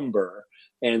number.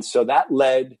 And so that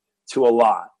led to a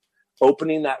lot.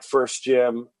 Opening that first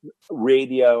gym,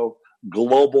 radio,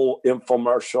 global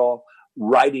infomercial,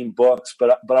 writing books.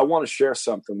 But I want to share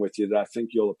something with you that I think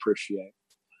you'll appreciate.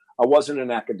 I wasn't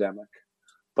an academic,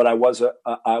 but I was a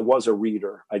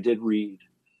reader. I did read.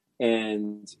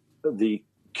 And the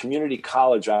community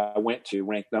college I went to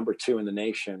ranked number 2 in the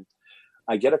nation.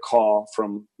 I get a call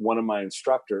from one of my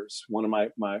instructors, one of my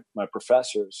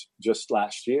professors just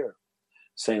last year,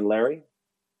 saying, Larry,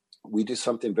 we do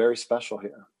something very special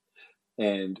here.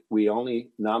 And we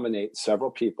only nominate several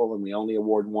people, and we only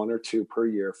award 1 or 2 per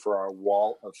year for our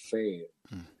Wall of Fame.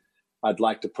 I'd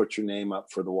like to put your name up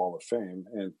for the Wall of Fame.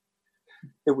 And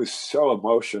it was so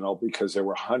emotional because there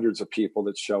were hundreds of people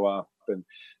that show up, and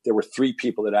there were 3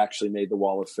 people that actually made the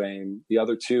Wall of Fame. The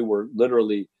other 2 were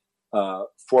literally 4.0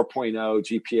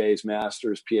 GPAs,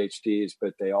 masters, PhDs,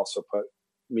 but they also put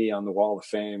me on the Wall of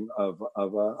Fame of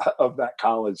that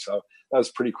college. So that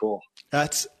was pretty cool.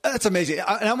 That's amazing.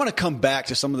 And I want to come back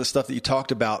to some of the stuff that you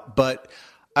talked about, but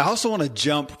I also want to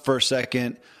jump for a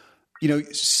second.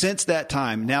 Since that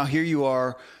time, now here you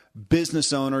are,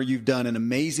 business owner. You've done an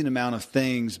amazing amount of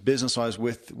things business-wise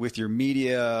with your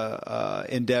media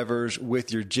endeavors,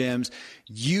 with your gyms.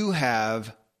 You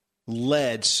have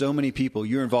led so many people.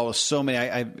 You're involved with so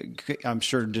many, I'm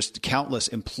sure, just countless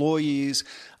employees,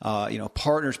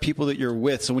 partners, people that you're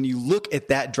with. So when you look at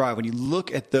that drive, when you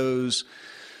look at those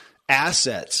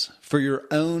assets for your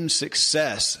own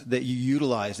success that you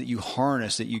utilize, that you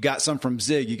harness, that you got some from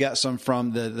Zig, you got some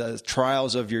from the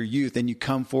trials of your youth, and you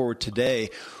come forward today,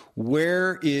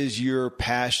 where is your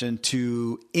passion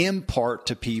to impart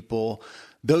to people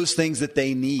those things that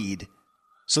they need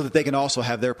so that they can also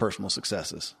have their personal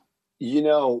successes?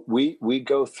 We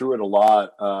go through it a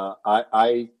lot.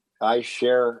 I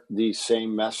share these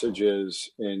same messages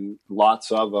in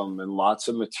lots of them and lots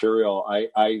of material.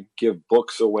 I give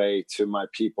books away to my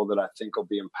people that I think will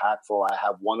be impactful. I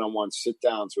have one-on-one sit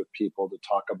downs with people to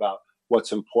talk about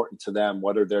what's important to them.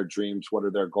 What are their dreams? What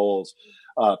are their goals?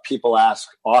 People ask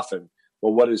often,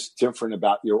 well, what is different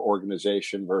about your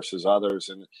organization versus others?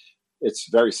 And it's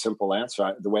a very simple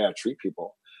answer. The way I treat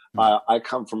people. I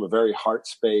come from a very heart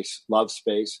space, love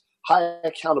space. High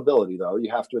accountability, though.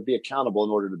 You have to be accountable in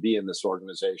order to be in this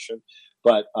organization.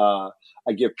 But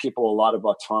I give people a lot of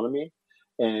autonomy,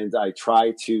 and I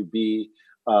try to be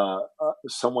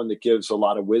someone that gives a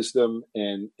lot of wisdom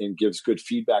and gives good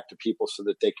feedback to people so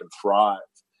that they can thrive,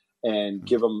 and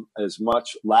give them as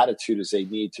much latitude as they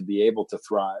need to be able to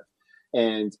thrive.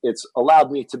 And it's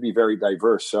allowed me to be very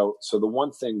diverse. So the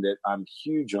one thing that I'm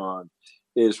huge on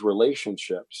is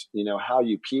relationships. You know, how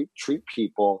you treat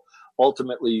people.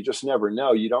 Ultimately, you just never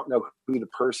know. You don't know who the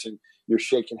person you're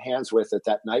shaking hands with at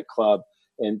that nightclub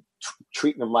and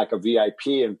treating them like a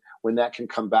VIP, and when that can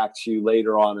come back to you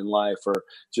later on in life. Or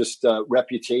just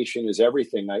reputation is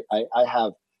everything. I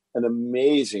have an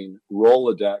amazing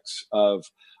Rolodex of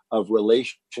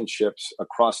relationships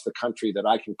across the country that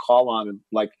I can call on. And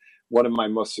like one of my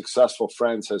most successful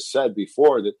friends has said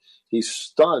before, that he's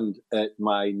stunned at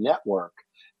my network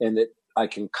and that I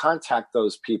can contact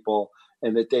those people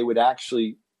and that they would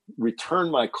actually return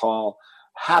my call,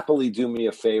 happily do me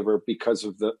a favor because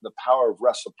of the power of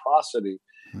reciprocity.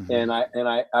 Mm-hmm. And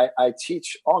I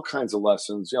teach all kinds of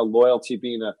lessons, you know, loyalty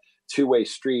being a two-way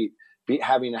street,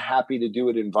 having a happy to do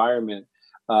it environment.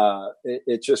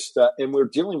 It just, and we're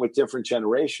dealing with different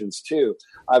generations too.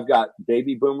 I've got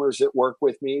baby boomers that work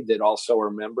with me that also are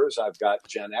members. I've got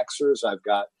Gen Xers. I've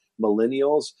got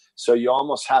millennials. So you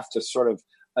almost have to sort of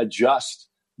adjust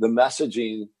the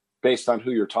messaging based on who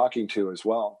you're talking to as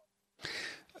well.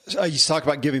 You talk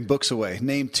about giving books away.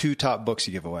 Name 2 top books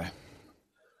you give away.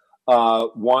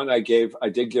 One I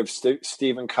did give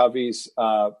Stephen Covey's,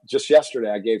 just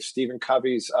yesterday, I gave Stephen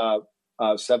Covey's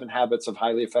 7 Habits of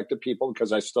Highly Effective People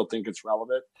because I still think it's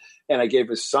relevant. And I gave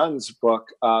his son's book,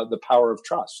 The Power of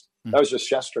Trust. That was just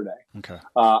yesterday. Okay.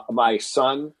 My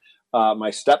son,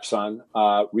 my stepson,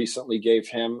 recently gave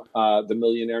him The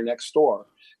Millionaire Next Door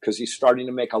because he's starting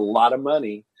to make a lot of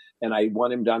money. And I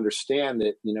want him to understand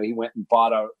that, you know, he went and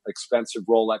bought an expensive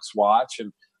Rolex watch.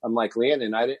 And I'm like,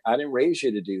 Landon, I didn't raise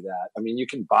you to do that. I mean, you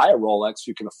can buy a Rolex,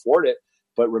 you can afford it.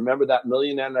 But remember that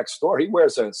millionaire next door, he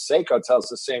wears a Seiko at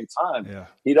the same time. Yeah.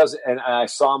 He doesn't. And I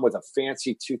saw him with a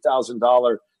fancy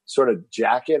 $2,000 sort of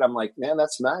jacket. I'm like, man,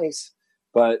 that's nice.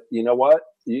 But you know what?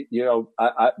 You know,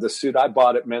 the suit I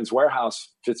bought at Men's Warehouse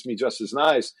fits me just as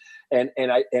nice. And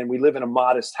we live in a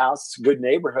modest house. It's a good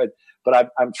neighborhood.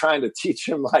 But I'm trying to teach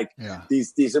him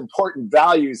these important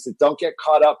values that don't get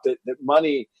caught up that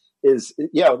money is,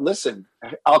 you know, listen,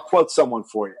 I'll quote someone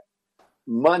for you.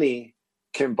 Money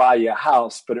can buy you a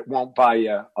house, but it won't buy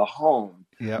you a home.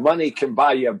 Yep. Money can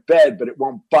buy you a bed, but it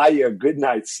won't buy you a good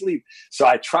night's sleep. So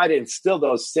I try to instill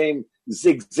those same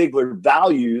Zig Ziglar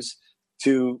values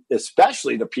to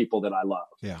especially the people that I love.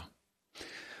 Yeah.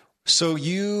 So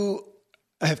you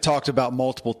have talked about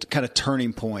multiple kind of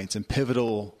turning points and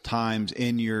pivotal times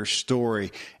in your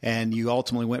story. And you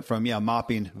ultimately went from,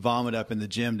 mopping vomit up in the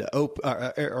gym to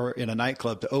or in a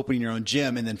nightclub to opening your own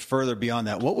gym. And then further beyond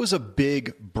that, what was a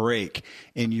big break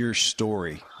in your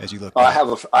story as you look back?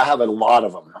 I have a lot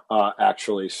of them,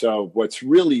 actually. So what's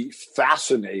really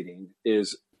fascinating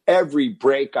is every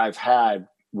break I've had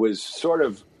was sort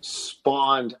of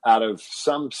spawned out of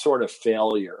some sort of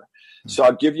failure. So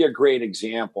I'll give you a great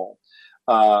example.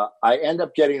 I end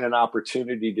up getting an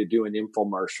opportunity to do an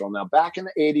infomercial. Now, back in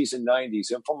the 80s and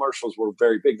 90s, infomercials were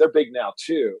very big. They're big now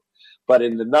too. But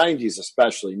in the 90s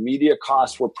especially, media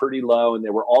costs were pretty low, and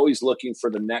they were always looking for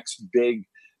the next big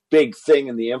thing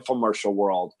in the infomercial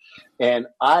world. And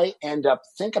I end up,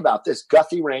 think about this,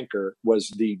 Guthy-Renker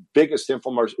was the biggest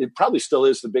infomercial. It probably still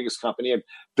is the biggest company. And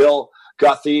Bill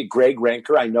Guthy, Greg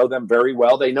Renker, I know them very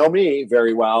well. They know me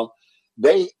very well.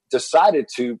 They decided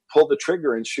to pull the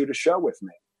trigger and shoot a show with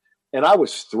me. And I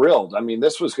was thrilled. I mean,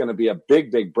 this was going to be a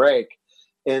big, big break.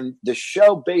 And the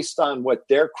show, based on what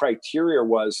their criteria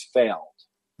was,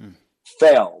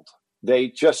 failed. They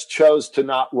just chose to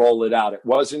not roll it out. It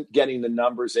wasn't getting the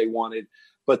numbers they wanted.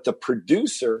 But the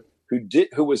producer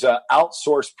who was an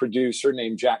outsourced producer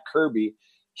named Jack Kirby,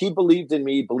 he believed in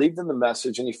me, believed in the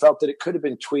message, and he felt that it could have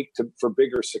been tweaked for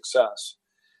bigger success.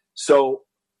 So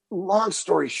long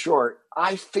story short,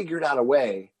 I figured out a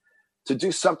way to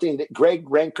do something that Greg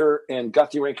Renker and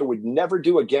Guthy-Renker would never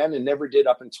do again and never did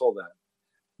up until then.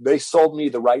 They sold me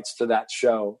the rights to that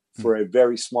show for a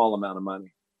very small amount of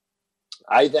money.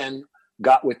 I then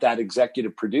got with that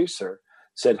executive producer,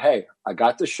 said, hey, I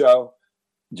got the show.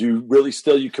 Do you really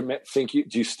still do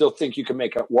you still think you can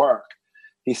make it work?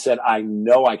 He said, I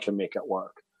know I can make it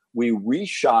work. We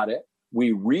reshot it.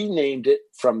 We renamed it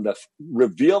from the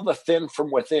Reveal the Thin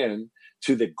from Within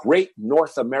to the Great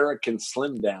North American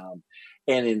Slim Down.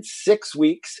 And in 6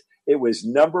 weeks, it was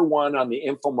 #1 on the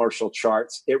infomercial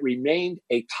charts. It remained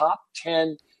a top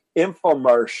 10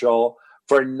 infomercial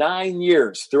for 9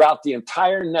 years. Throughout the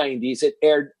entire 90s, it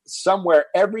aired somewhere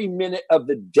every minute of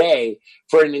the day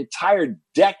for an entire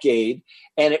decade.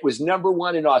 And it was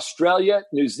 #1 in Australia,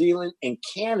 New Zealand, and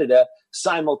Canada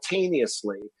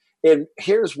simultaneously. And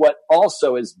here's what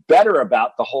also is better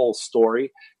about the whole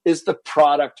story is the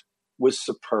product was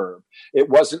superb. It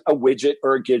wasn't a widget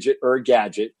or a gadget or a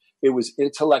gadget. It was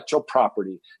intellectual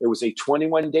property. It was a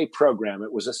 21-day program.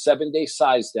 It was a 7-day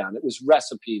size down. It was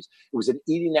recipes. It was an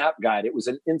eating out guide. It was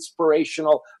an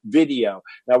inspirational video.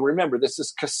 Now, remember, this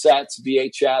is cassettes,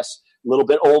 VHS, a little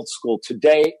bit old school.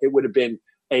 Today, it would have been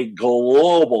a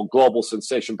global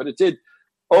sensation, but it did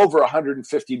over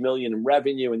 150 million in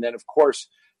revenue. And then, of course,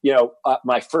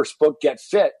 my first book, Get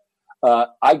Fit,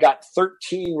 I got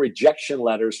 13 rejection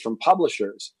letters from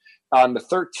publishers. On the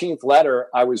 13th letter,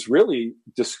 I was really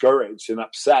discouraged and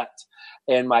upset.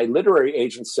 And my literary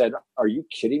agent said, are you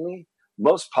kidding me?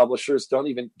 Most publishers don't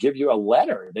even give you a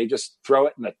letter. They just throw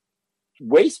it in the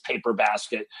waste paper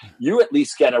basket. You at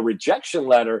least get a rejection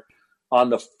letter. On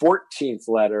the 14th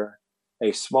letter,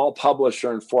 a small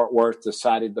publisher in Fort Worth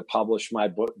decided to publish my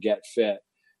book, Get Fit.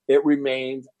 It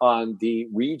remained on the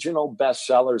regional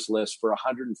bestsellers list for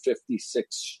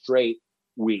 156 straight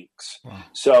weeks. Wow.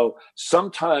 So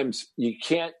sometimes you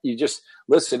just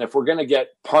listen, if we're going to get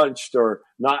punched or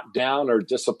knocked down or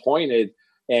disappointed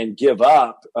and give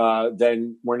up,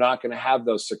 then we're not going to have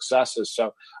those successes.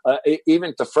 So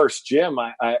even at the first gym,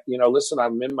 listen,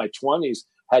 I'm in my 20s,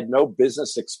 had no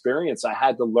business experience. I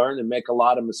had to learn and make a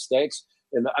lot of mistakes,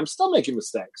 and I'm still making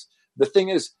mistakes. The thing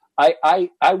is, I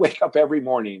wake up every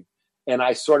morning and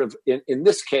I sort of, in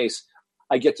this case,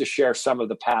 I get to share some of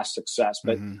the past success,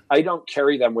 but I don't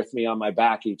carry them with me on my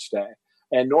back each day.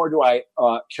 And nor do I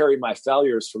carry my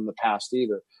failures from the past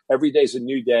either. Every day's a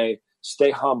new day.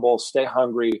 Stay humble, stay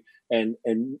hungry, and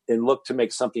look to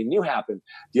make something new happen.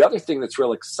 The other thing that's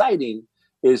real exciting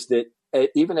is that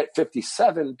even at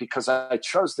 57, because I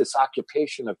chose this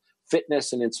occupation of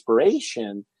fitness and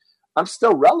inspiration, I'm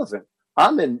still relevant.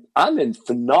 I'm in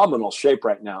phenomenal shape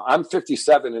right now. I'm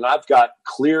 57 and I've got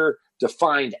clear,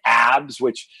 defined abs,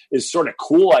 which is sort of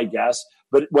cool, I guess.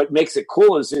 But what makes it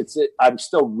cool is I'm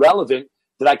still relevant,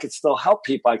 that I could still help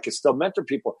people. I could still mentor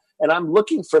people. And I'm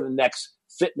looking for the next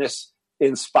fitness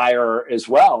inspirer as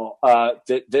well,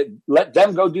 that let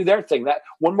them go do their thing. That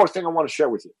one more thing I want to share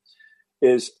with you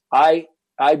is I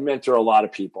mentor a lot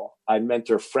of people. I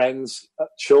mentor friends,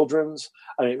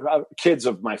 kids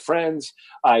of my friends.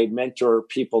 I mentor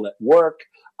people at work.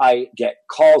 I get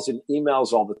calls and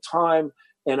emails all the time.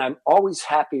 And I'm always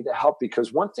happy to help,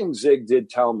 because one thing Zig did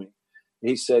tell me,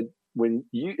 he said,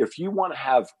 if you want to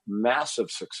have massive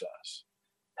success,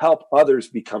 help others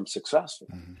become successful.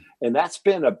 Mm-hmm. And that's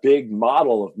been a big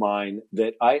model of mine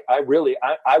that I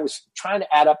was trying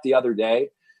to add up the other day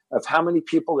of how many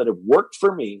people that have worked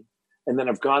for me and then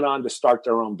have gone on to start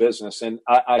their own business. And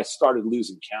I started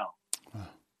losing count. Wow.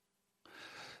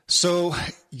 So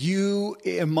you,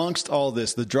 amongst all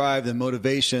this, the drive, the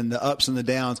motivation, the ups and the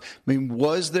downs, I mean,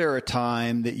 was there a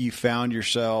time that you found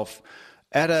yourself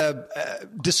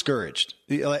discouraged?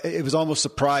 It was almost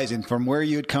surprising from where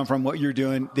you had come from, what you're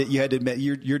doing, that you had to admit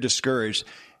you're discouraged.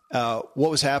 What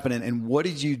was happening, and what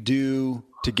did you do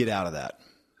to get out of that?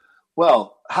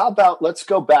 Well, how about let's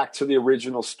go back to the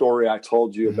original story I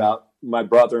told you about my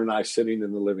brother and I sitting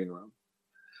in the living room.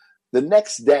 The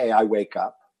next day I wake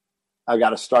up. I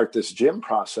got to start this gym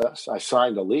process. I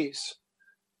signed a lease.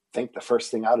 I think the first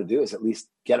thing I ought to do is at least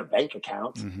get a bank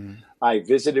account. Mm-hmm. I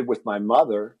visited with my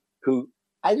mother, who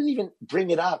I didn't even bring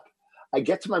it up. I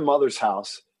get to my mother's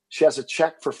house. She has a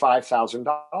check for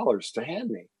 $5,000 to hand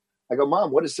me. I go,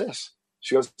 Mom, what is this?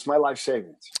 She goes, it's my life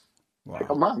savings. Wow. I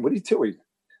go, Mom, what are you doing?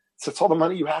 It's all the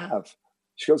money you have.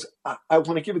 She goes, I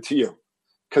want to give it to you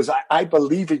because I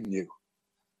believe in you.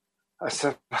 I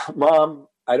said, Mom,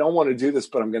 I don't want to do this,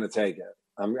 but I'm going to take it.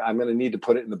 I'm going to need to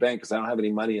put it in the bank because I don't have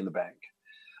any money in the bank.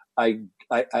 I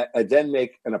then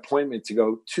make an appointment to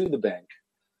go to the bank.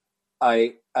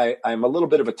 I'm a little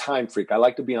bit of a time freak. I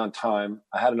like to be on time.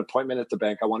 I had an appointment at the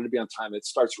bank. I wanted to be on time. It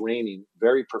starts raining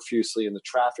very profusely and the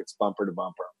traffic's bumper to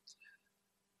bumper.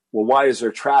 Well, why is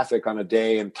there traffic on a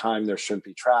day and time there shouldn't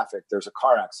be traffic? There's a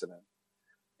car accident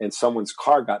and someone's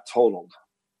car got totaled.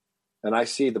 and I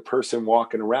see the person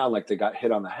walking around like they got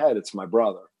hit on the head. It's my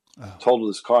brother. Totaled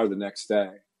his car the next day.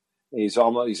 He's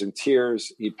in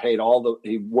tears.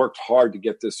 He worked hard to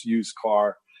get this used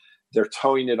car. They're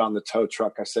towing it on the tow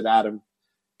truck. I said, Adam,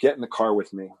 get in the car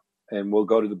with me and we'll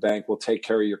go to the bank. We'll take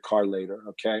care of your car later.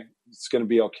 Okay. It's going to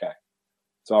be okay.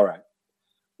 It's all right.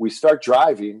 We start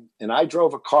driving, and I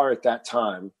drove a car at that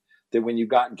time that when you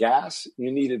got gas,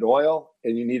 you needed oil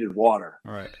and you needed water.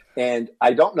 All right. And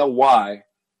I don't know why,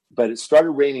 but it started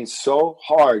raining so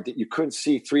hard that you couldn't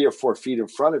see 3 or 4 feet in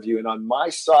front of you. And on my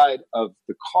side of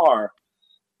the car,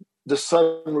 the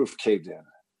sunroof caved in.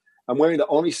 I'm wearing the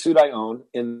only suit I own,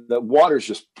 and the water's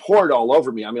just poured all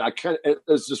over me. I mean,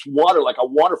 there's just water, like a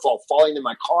waterfall falling in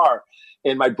my car.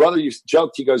 And my brother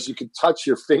joked, he goes, you could touch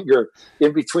your finger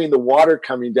in between the water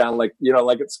coming down, like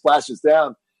it splashes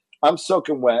down. I'm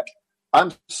soaking wet.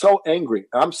 I'm so angry.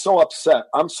 I'm so upset.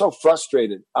 I'm so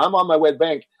frustrated. I'm on my way to the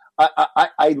bank.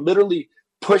 I literally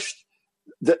pushed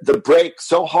the brake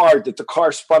so hard that the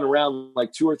car spun around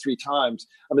like 2 or 3 times.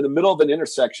 I'm in the middle of an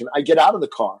intersection. I get out of the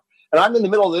car, and I'm in the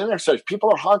middle of the intersection.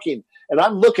 People are honking, and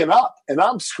I'm looking up, and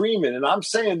I'm screaming, and I'm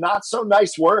saying not so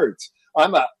nice words.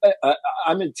 I'm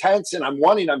intense, and I'm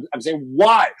saying,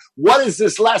 why? What is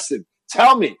this lesson?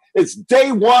 Tell me. It's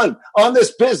day 1 on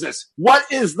this business. What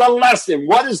is the lesson?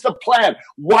 What is the plan?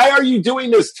 Why are you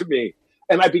doing this to me?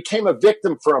 And I became a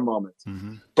victim for a moment.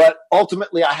 Mm-hmm. But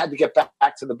ultimately, I had to get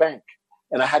back to the bank,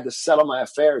 and I had to settle my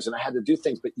affairs, and I had to do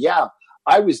things. But yeah,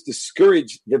 I was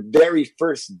discouraged the very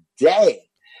first day.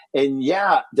 And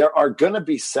yeah, there are going to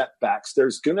be setbacks.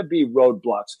 There's going to be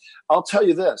roadblocks. I'll tell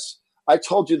you this. I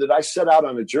told you that I set out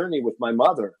on a journey with my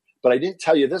mother, but I didn't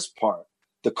tell you this part.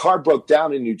 The car broke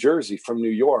down in New Jersey from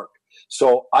New York.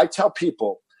 So I tell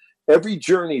people, every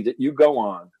journey that you go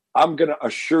on, I'm going to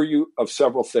assure you of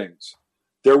several things.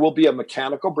 There will be a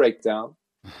mechanical breakdown.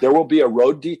 There will be a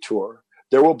road detour.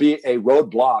 There will be a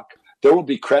roadblock. There will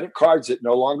be credit cards that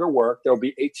no longer work. There will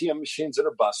be ATM machines that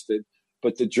are busted,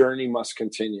 but the journey must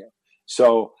continue.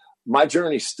 So my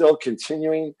journey is still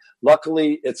continuing.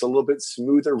 Luckily, it's a little bit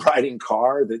smoother riding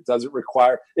car that doesn't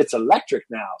require, it's electric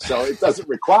now, so it doesn't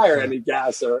require any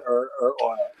gas or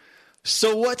oil.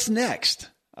 So what's next?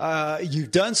 You've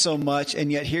done so much,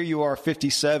 and yet here you are,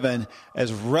 57,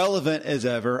 as relevant as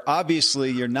ever.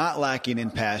 Obviously, you're not lacking in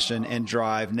passion and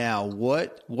drive now.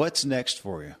 What's next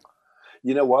for you?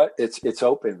 You know what? It's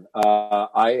open.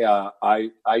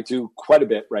 I do quite a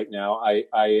bit right now. I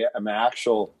am an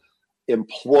actual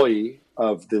employee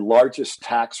of the largest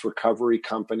tax recovery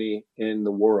company in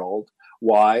the world.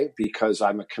 Why? Because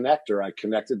I'm a connector. I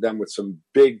connected them with some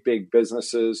big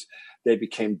businesses. They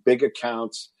became big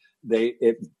accounts.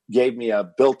 It gave me a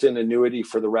built-in annuity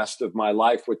for the rest of my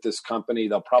life with this company.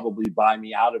 They'll probably buy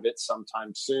me out of it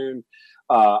sometime soon.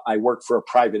 I work for a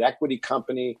private equity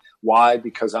company. Why?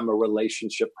 Because I'm a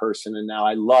relationship person, and now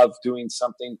I love doing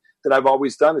something that I've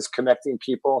always done, is connecting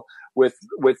people with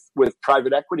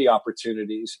private equity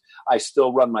opportunities. I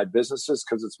still run my businesses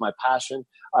because it's my passion.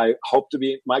 I hope to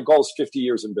be, my goal is 50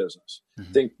 years in business. Mm-hmm.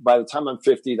 I think by the time I'm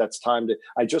 50, that's time to,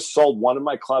 I just sold one of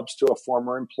my clubs to a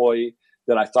former employee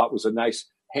that I thought was a nice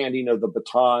handing of the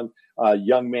baton,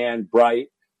 young man, bright,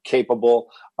 capable.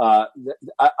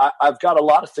 I've got a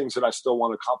lot of things that I still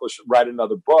want to accomplish, write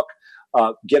another book,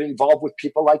 get involved with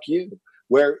people like you,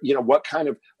 where, what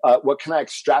can I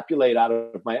extrapolate out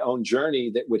of my own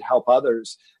journey that would help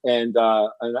others? And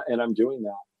I'm doing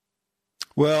that.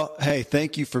 Well, hey,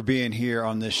 thank you for being here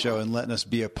on this show and letting us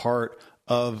be a part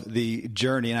of the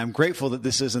journey. And I'm grateful that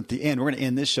this isn't the end. We're going to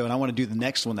end this show, and I want to do the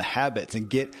next one, the habits, and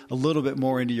get a little bit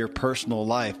more into your personal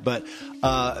life. But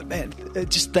man,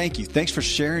 just thank you. Thanks for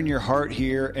sharing your heart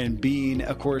here and being,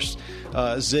 of course,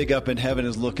 Zig up in heaven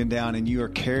is looking down, and you are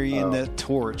carrying the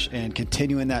torch and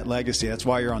continuing that legacy. That's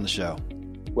why you're on the show.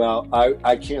 Well,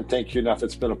 I can't thank you enough.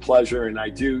 It's been a pleasure. And I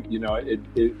do,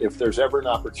 if there's ever an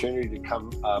opportunity to come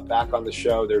back on the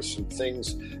show, there's some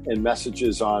things and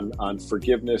messages on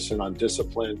forgiveness and on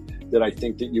discipline that I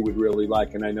think that you would really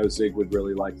like. And I know Zig would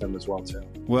really like them as well, too.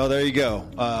 Well, there you go.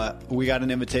 We got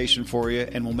an invitation for you,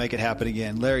 and we'll make it happen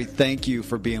again. Larry, thank you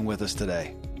for being with us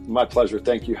today. My pleasure.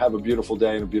 Thank you. Have a beautiful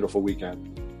day and a beautiful weekend.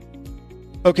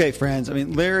 Okay, friends. I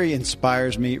mean, Larry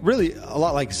inspires me really a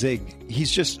lot like Zig.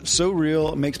 He's just so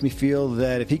real. It makes me feel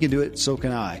that if he can do it, so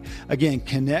can I. Again,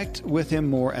 connect with him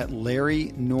more at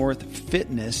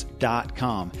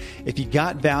LarryNorthFitness.com. If you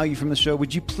got value from the show,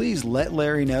 would you please let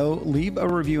Larry know? Leave a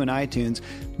review in iTunes.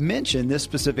 Mention this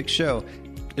specific show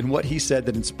and what he said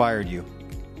that inspired you.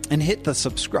 and hit the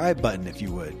subscribe button if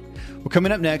you would. Well,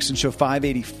 coming up next in show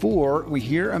 584, we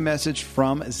hear a message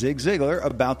from Zig Ziglar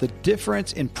about the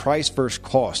difference in price versus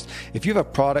cost. If you have a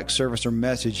product, service, or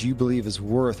message you believe is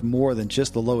worth more than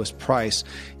just the lowest price,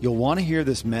 you'll want to hear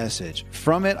this message.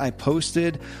 From it, I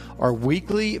posted our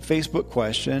weekly Facebook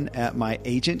question at my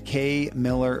Agent K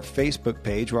Miller Facebook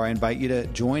page, where I invite you to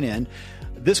join in.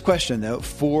 This question, though,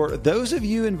 for those of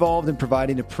you involved in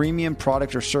providing a premium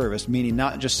product or service, meaning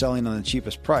not just selling on the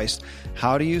cheapest price,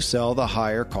 how do you sell the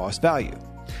higher cost value?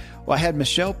 Well, I had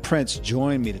Michelle Prince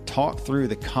join me to talk through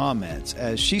the comments,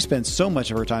 as she spends so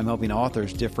much of her time helping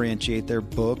authors differentiate their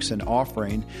books and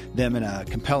offering them in a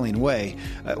compelling way.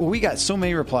 We got so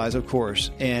many replies, of course,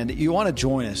 and you want to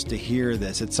join us to hear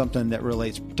this. It's something that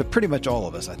relates to pretty much all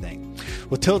of us, I think.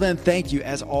 Well, till then, thank you,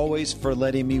 as always, for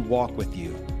letting me walk with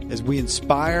you as we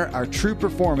inspire our true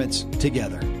performance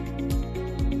together.